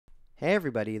Hey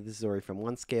everybody, this is Ori from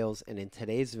OneScales, and in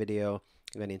today's video,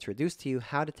 I'm going to introduce to you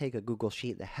how to take a Google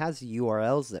Sheet that has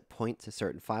URLs that point to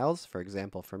certain files. For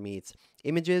example, for me, it's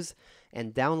images,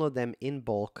 and download them in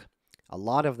bulk, a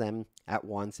lot of them at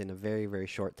once in a very, very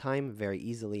short time, very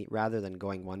easily, rather than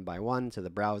going one by one to the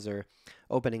browser,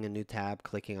 opening a new tab,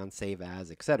 clicking on Save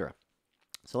As, etc.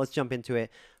 So let's jump into it.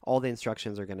 All the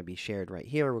instructions are going to be shared right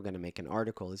here. We're going to make an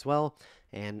article as well,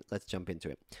 and let's jump into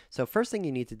it. So first thing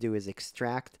you need to do is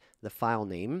extract the file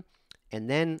name, and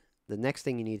then the next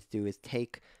thing you need to do is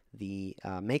take the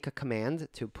make a command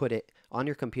to put it on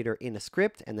your computer in a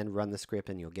script, and then run the script,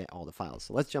 and you'll get all the files.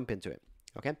 So let's jump into it.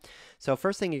 Okay, so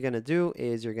first thing you're going to do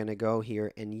is you're going to go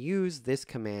here and use this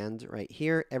command right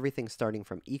here, everything starting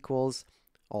from equals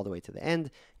all the way to the end.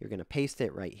 You're going to paste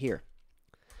it right here.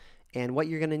 And what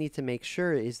you're going to need to make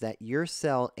sure is that your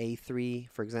cell A3,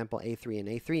 for example, A3 and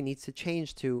A3 needs to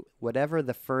change to whatever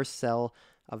the first cell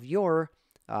of your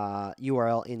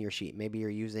URL in your sheet. Maybe you're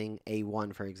using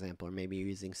A1, for example, or maybe you're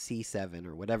using C7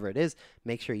 or whatever it is.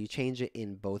 Make sure you change it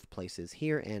in both places,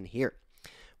 here and here.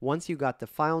 Once you got the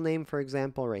file name, for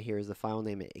example, right here is the file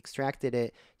name, it extracted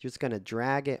it, you're just going to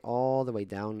drag it all the way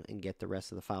down and get the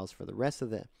rest of the files for the rest of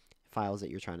the files that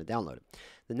you're trying to download.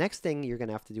 The next thing you're going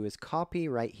to have to do is copy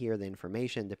right here the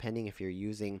information, depending if you're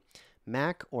using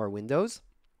Mac or Windows.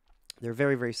 They're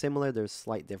very, very similar. There's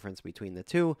slight difference between the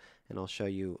two, and I'll show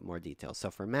you more details.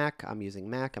 So for Mac, I'm using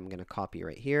Mac. I'm going to copy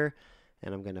right here,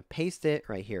 and I'm going to paste it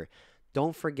right here.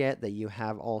 Don't forget that you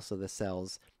have also the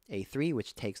cells A3,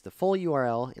 which takes the full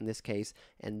URL in this case,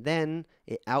 and then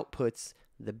it outputs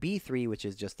the B3, which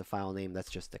is just the file name.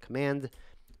 That's just the command.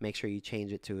 Make sure you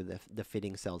change it to the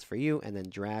fitting cells for you, and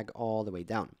then drag all the way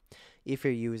down. If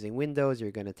you're using Windows, you're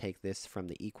going to take this from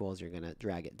the equals, you're going to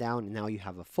drag it down, and now you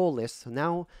have a full list. So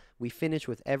now we finish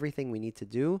with everything we need to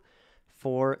do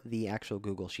for the actual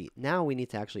Google Sheet. Now we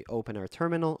need to actually open our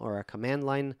terminal or our command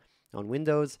line on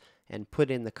Windows and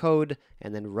put in the code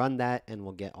and then run that, and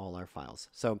we'll get all our files.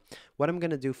 So what I'm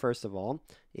going to do first of all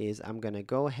is I'm going to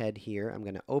go ahead here. I'm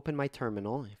going to open my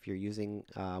terminal. If you're using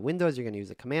Windows, you're going to use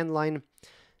the command line.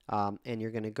 And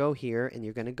you're going to go here, and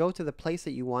you're going to go to the place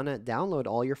that you want to download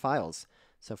all your files.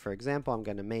 So for example, I'm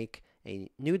going to make a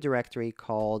new directory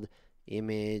called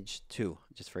image2.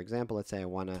 Just for example, let's say I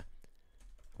want to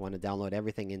download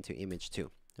everything into image2.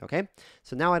 Okay,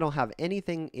 so now I don't have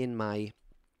anything in my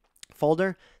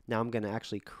folder. Now I'm going to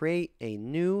actually create a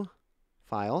new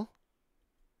file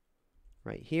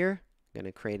right here. I'm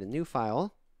going to create a new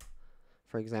file,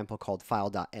 for example, called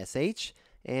file.sh.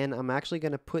 And I'm actually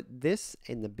going to put this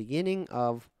in the beginning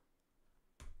of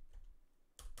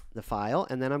the file,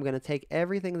 and then I'm going to take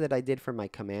everything that I did for my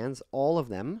commands, all of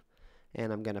them,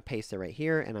 and I'm going to paste it right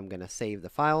here, and I'm going to save the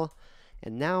file.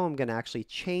 And now I'm going to actually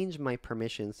change my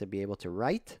permissions to be able to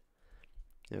write.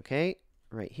 Okay,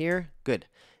 right here. Good.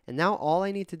 And now all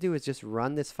I need to do is just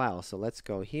run this file. So let's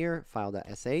go here,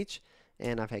 file.sh,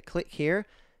 and if I click here,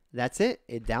 that's it.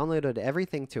 It downloaded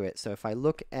everything to it. So if I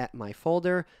look at my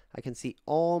folder, I can see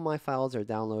all my files are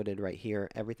downloaded right here.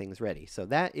 Everything's ready. So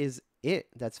that is it.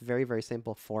 That's very, very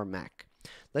simple for Mac.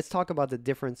 Let's talk about the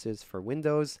differences for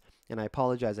Windows. And I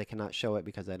apologize, I cannot show it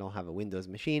because I don't have a Windows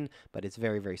machine, but it's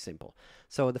very, very simple.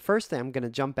 So the first thing, I'm going to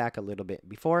jump back a little bit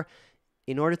before.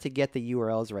 In order to get the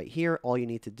URLs right here, all you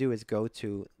need to do is go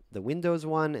to the Windows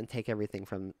one and take everything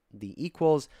from the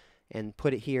equals and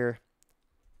put it here,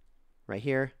 right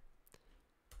here.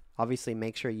 Obviously,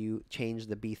 make sure you change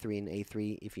the B3 and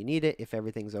A3 if you need it. If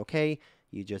everything's okay,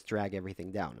 you just drag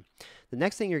everything down. The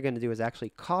next thing you're going to do is actually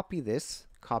copy this,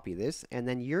 and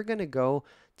then you're going to go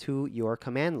to your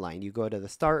command line. You go to the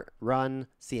start, run,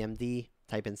 cmd,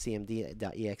 type in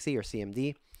cmd.exe or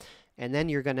cmd, and then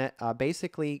you're going to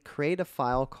basically create a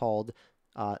file called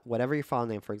whatever your file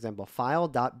name, for example,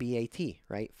 file.bat,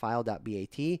 right?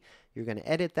 File.bat. You're going to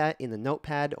edit that in the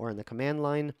notepad or in the command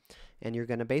line, and you're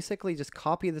going to basically just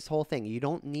copy this whole thing. You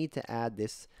don't need to add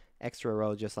this extra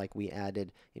row just like we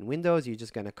added in Windows. You're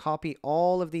just going to copy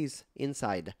all of these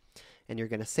inside, and you're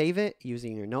going to save it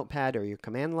using your notepad or your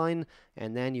command line,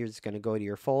 and then you're just going to go to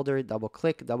your folder, double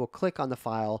click on the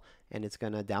file, and it's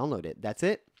going to download it. That's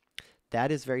it.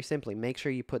 That is very simply. Make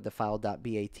sure you put the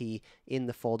file.bat in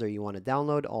the folder you want to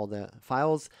download all the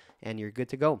files, and you're good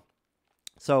to go.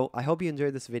 So I hope you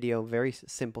enjoyed this video. Very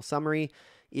simple summary.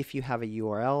 If you have a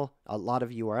URL, a lot of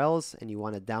URLs, and you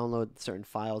want to download certain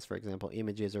files, for example,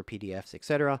 images or PDFs,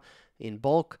 etc., in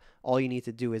bulk, all you need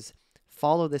to do is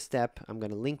follow this step. I'm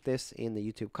going to link this in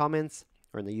the YouTube comments,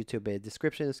 or in the YouTube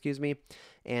description, excuse me.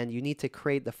 And you need to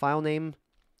create the file name.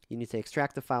 You need to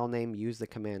extract the file name, use the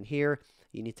command here,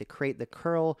 You need to create the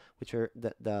curl, which are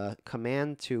the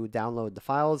command to download the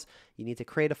files. You need to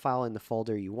create a file in the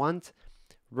folder you want,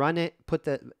 run it, put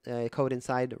the code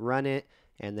inside, run it,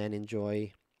 and then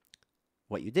enjoy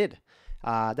what you did.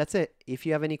 That's it. If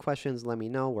you have any questions, let me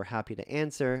know. We're happy to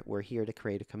answer. We're here to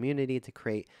create a community, to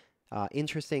create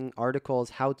interesting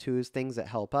articles, how-tos, things that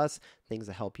help us, things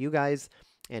that help you guys.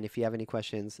 And if you have any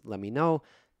questions, let me know.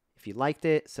 If you liked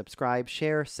it, subscribe,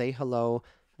 share, say hello,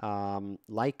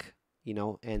 like,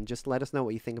 and just let us know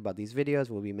what you think about these videos.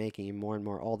 We'll be making more and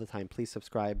more all the time. Please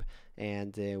subscribe,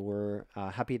 and we're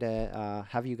happy to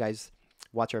have you guys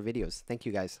watch our videos. Thank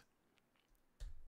you, guys.